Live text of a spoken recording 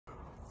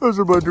How's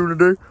everybody doing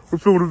today? We're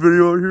filming a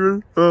video out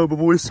here. My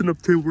boy's sitting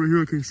up the table right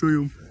here. I can't show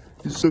you him.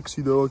 He's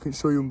sexy though. I can't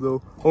show you him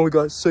though. Only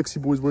got sexy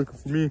boys working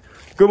for me.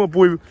 Got my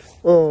boy,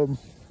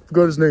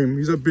 forgot his name.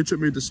 He's that bitch that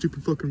made the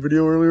stupid fucking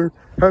video earlier.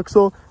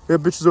 Hacksaw.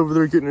 That bitch is over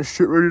there getting his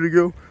shit ready to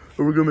go.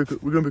 And we're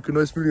gonna make a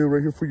nice video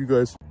right here for you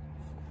guys.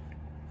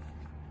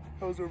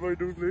 How's everybody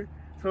doing today?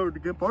 It's hard to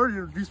get. I already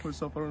introduced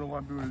myself. I don't know why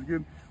I'm doing it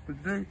again.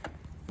 But today,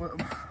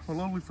 my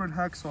lovely friend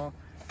Hacksaw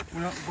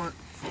went out and bought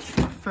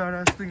a fat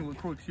ass thing with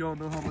Croix. Y'all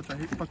know how much I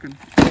hate fucking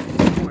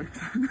Croix.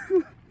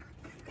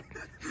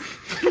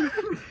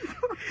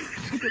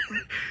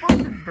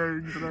 Fucking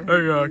bangs that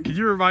I hate. Can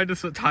you remind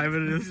us what time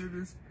it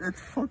is?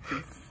 It's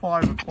fucking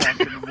 5 o'clock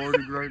in the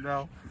morning right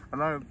now,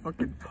 and I am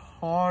fucking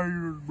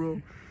tired,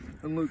 bro.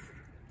 And look,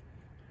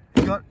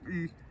 he got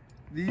me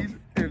these,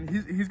 and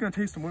he's gonna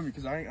taste them with me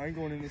because I ain't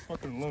going in this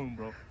fucking alone,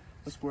 bro.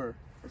 I swear.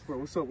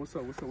 What's up? What's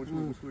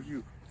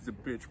you? He's a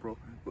bitch, bro.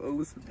 But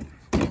listen.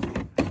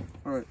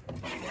 All right.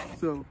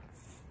 So,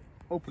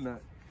 open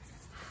that.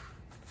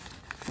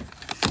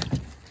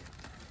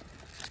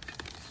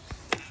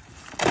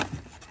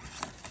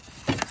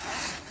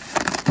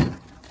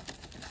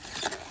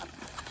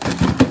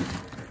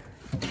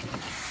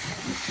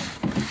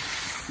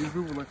 He's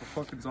moving like a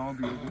fucking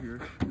zombie over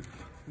here.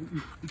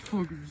 It's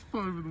 5 in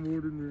the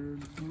morning,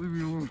 man. Leave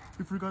me alone.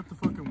 We forgot the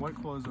fucking White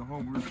Claws at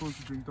home. We were supposed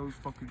to drink those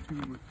fucking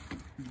too, but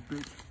he's a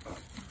bitch.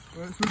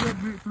 Alright, so we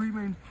got 3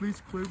 main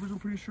basic flavors, I'm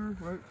pretty sure,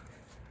 right?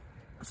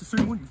 It's the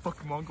same one, you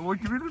fucking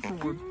mongoloid. Give me a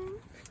different one.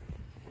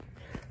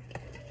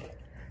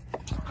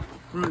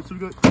 Alright, so we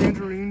got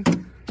tangerine,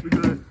 we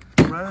got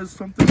raz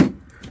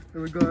something,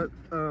 and we got,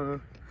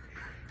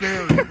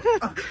 berry.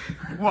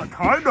 What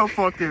kind of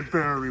fucking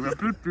berry? I've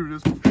been through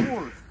this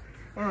before.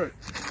 Alright,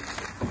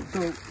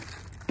 so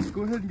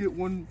go ahead and get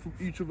one from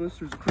each of us.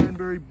 There's a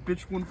cranberry,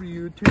 bitch one for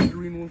you,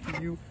 tangerine one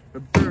for you, a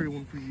berry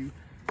one for you.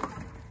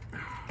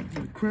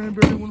 There's a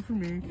cranberry one for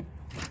me.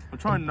 I'm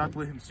trying not to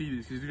let him see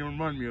this. He's gonna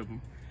remind me of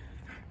him.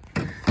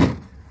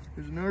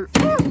 There's another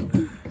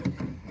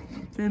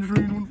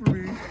tangerine one for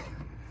me.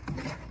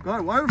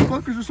 God, why the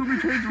fuck is there so many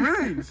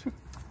tangerines?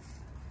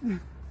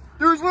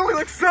 There's literally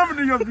like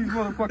 70 of these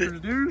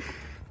motherfuckers, dude.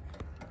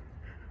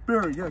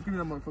 Berry, yeah, give me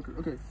that motherfucker.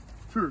 Okay,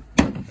 sure.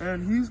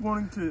 And he's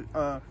wanting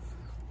to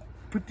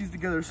put these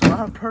together, so I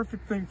have a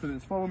perfect thing for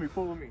this. Follow me,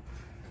 follow me.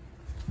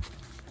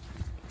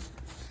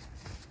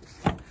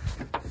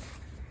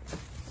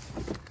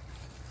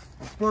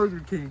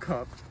 Burger King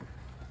cup.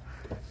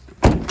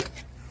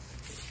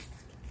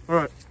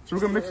 Alright, so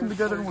we're gonna mix them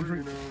together and we'll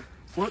drink.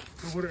 What?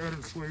 It would have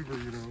added flavor,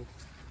 you know.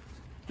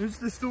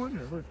 They're still in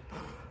there, look.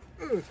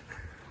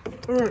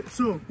 Alright,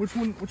 so which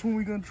one are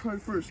we gonna try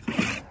first?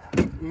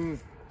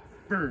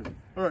 Berry.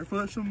 Alright, throw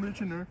that some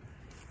bitch in there.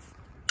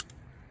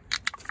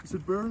 You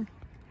said berry?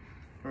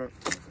 Alright.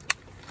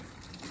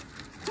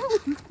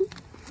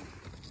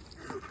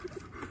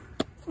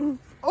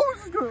 Oh,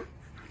 this is good.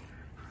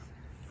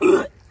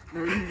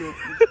 There you go.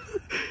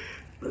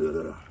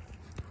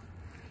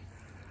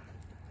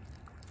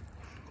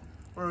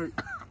 Alright.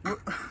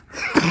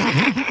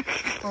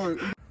 Alright.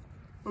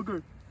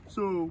 Okay,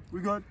 so we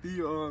got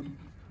the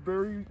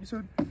berry, you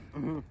said?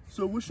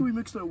 So what should we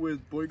mix that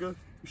with, Boyga?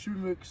 Should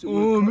we mix it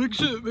with mix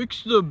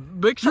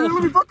Hey,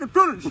 let me fucking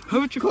finish! How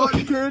about you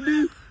cotton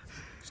candy,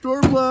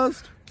 Star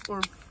Blast,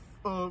 or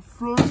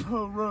Froze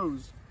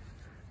Rose?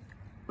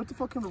 What the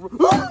fuck kind of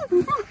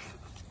rose?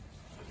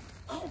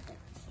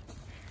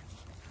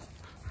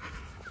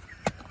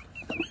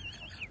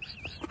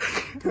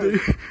 Okay.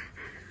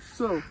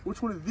 So,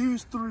 which one of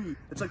these 3?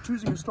 It's like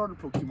choosing a starter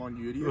Pokemon,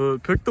 you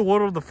idiot. Pick the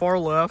one on the far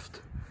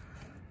left.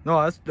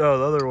 No, that's the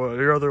other one.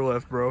 Your other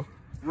left, bro.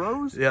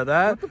 Rose? Yeah,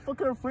 that. What the fuck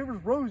kind of flavor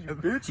is rose, you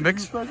bitch?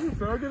 Mix, you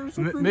faggot or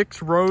something?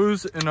 mix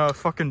rose and a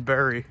fucking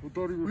berry. We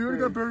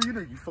already got berry in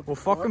there, you fucking Well,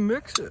 fucking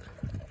mix it.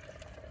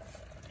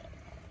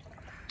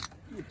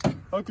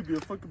 I could be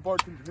a fucking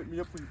bartender. Hit me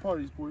up for your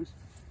parties, boys.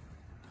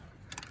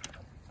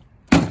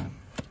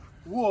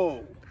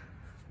 Whoa.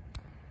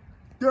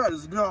 That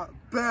is not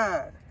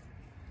bad.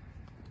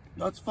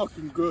 That's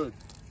fucking good.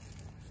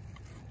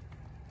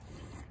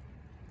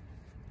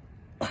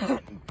 Okay.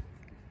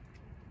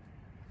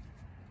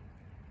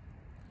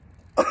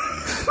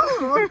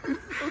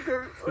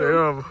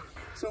 Damn.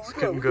 So It's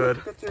getting good.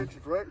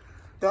 Right?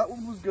 That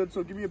one was good,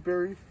 so give me a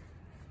berry.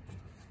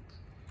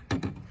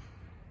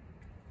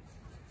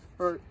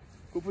 Alright,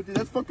 go put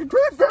that's fucking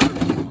cranberry!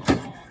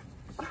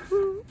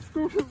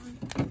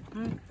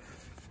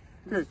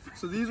 Okay,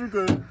 so these are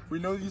good. We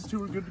know these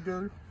 2 are good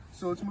together.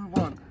 So let's move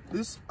on.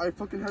 This, I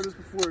fucking had this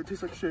before. It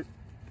tastes like shit.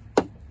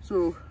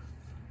 So,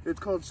 it's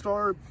called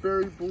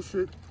Starberry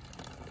bullshit.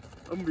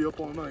 I'm gonna be up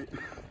all night.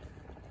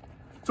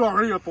 It's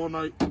already up all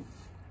night.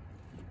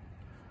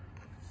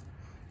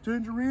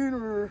 Tangerine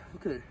or,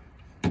 okay.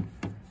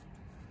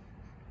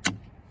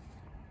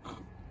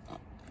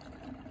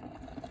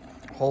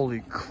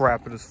 Holy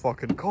crap, it is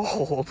fucking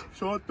cold.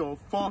 Shut the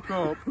fuck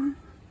up.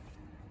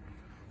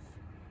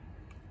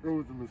 That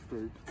was a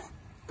mistake.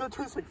 That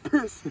tastes like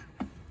piss.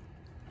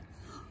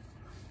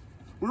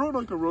 We're on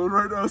like a road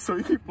right now, so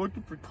you keep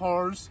looking for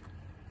cars.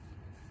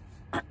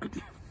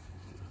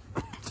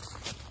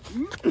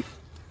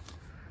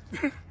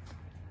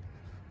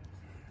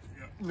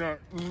 No,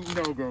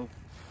 go.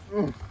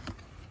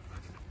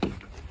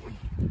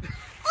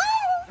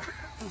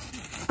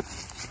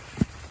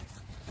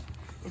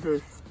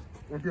 Okay.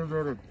 I'll give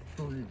that a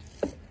 3.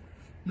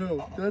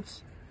 No,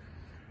 that's...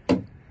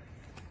 What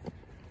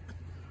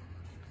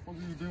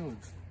are you doing?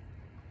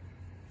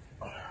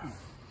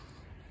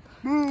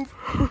 Move!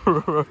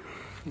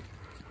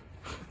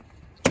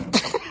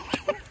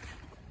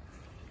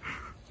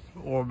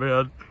 Oh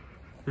man,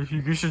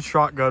 you should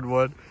shotgun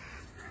one.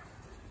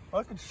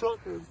 I can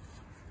shotgun.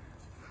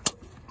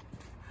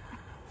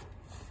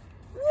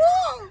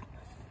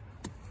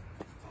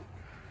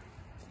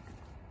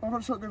 I'm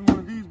not shotgunning one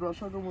of these, but I'll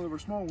shotgun one of our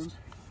small ones.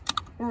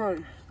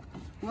 Alright,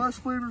 last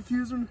flavor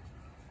fusing.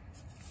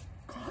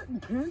 Cotton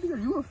candy? Are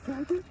you a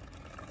faggot?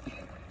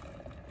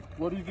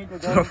 What do you think I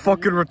It's a got?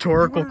 fucking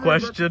rhetorical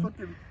question.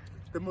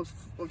 The most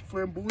like,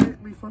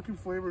 flamboyantly fucking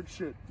flavored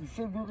shit. You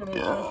said we're gonna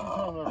test your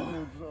tongue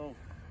afterwards, so.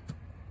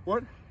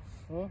 What?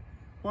 Huh?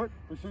 What?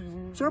 I said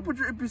you Shut up with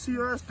your NPC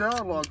ass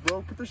dialogue,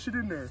 bro. Put this shit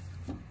in there.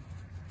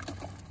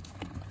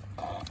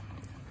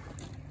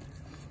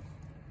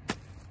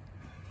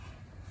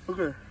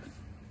 Okay.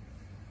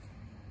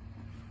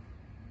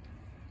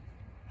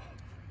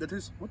 That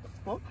is, what the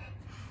fuck?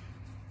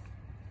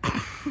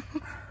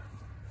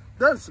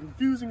 That's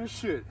confusing as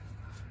shit.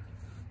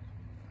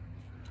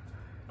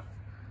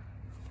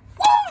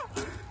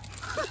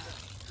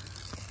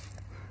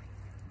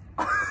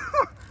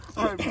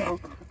 Alright,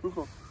 move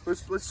on.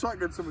 Let's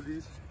shotgun some of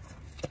these.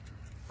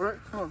 Alright,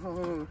 hold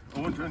on. I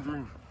want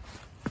tangerine.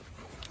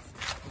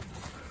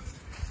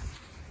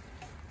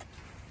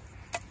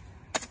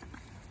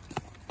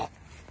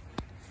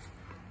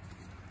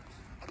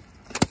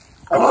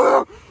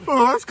 Oh,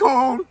 that's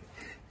cold.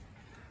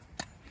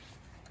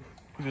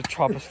 You just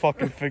chop his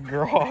fucking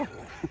finger off.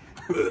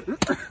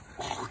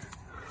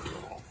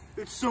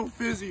 It's so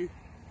fizzy.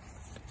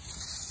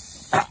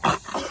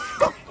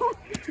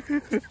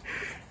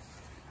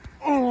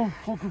 Oh,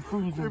 fucking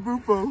freezing. Hey,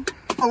 Bufo.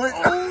 Oh, wait.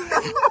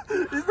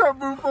 He's not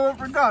Bufo, I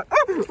forgot.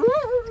 Wait,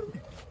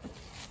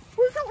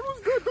 that one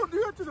was good. Don't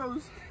do that to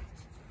those.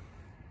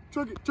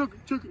 Chug it, chug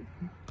it, chug it.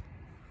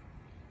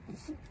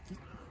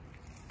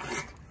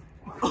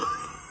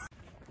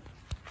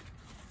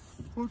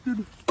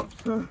 Fucking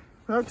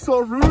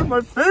hacksaw ruined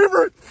my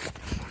favorite.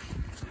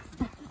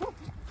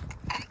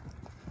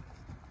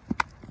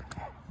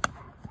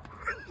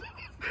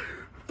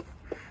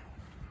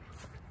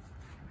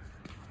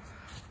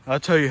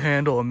 That's how you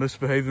handle a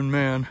misbehaving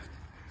man.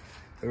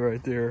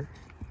 Right there.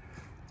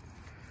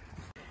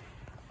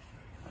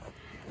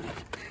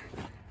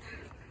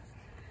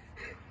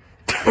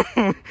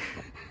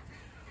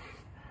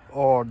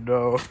 Oh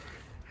no.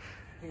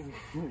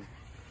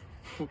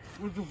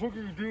 What the fuck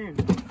are you doing?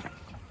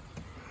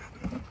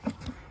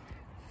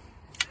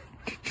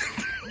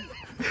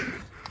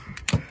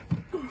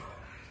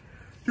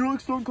 You look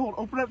Stone Cold.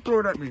 Open up, throw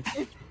it at me.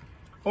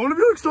 I want to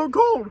be like Stone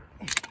Cold.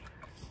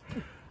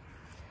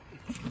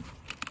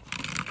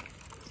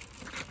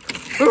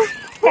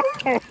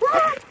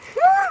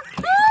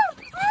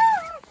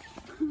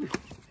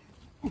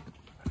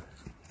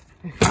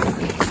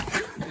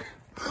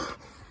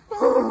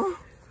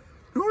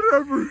 Don't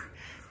ever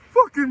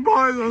fucking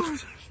buy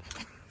those.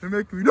 They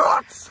make me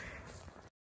nuts.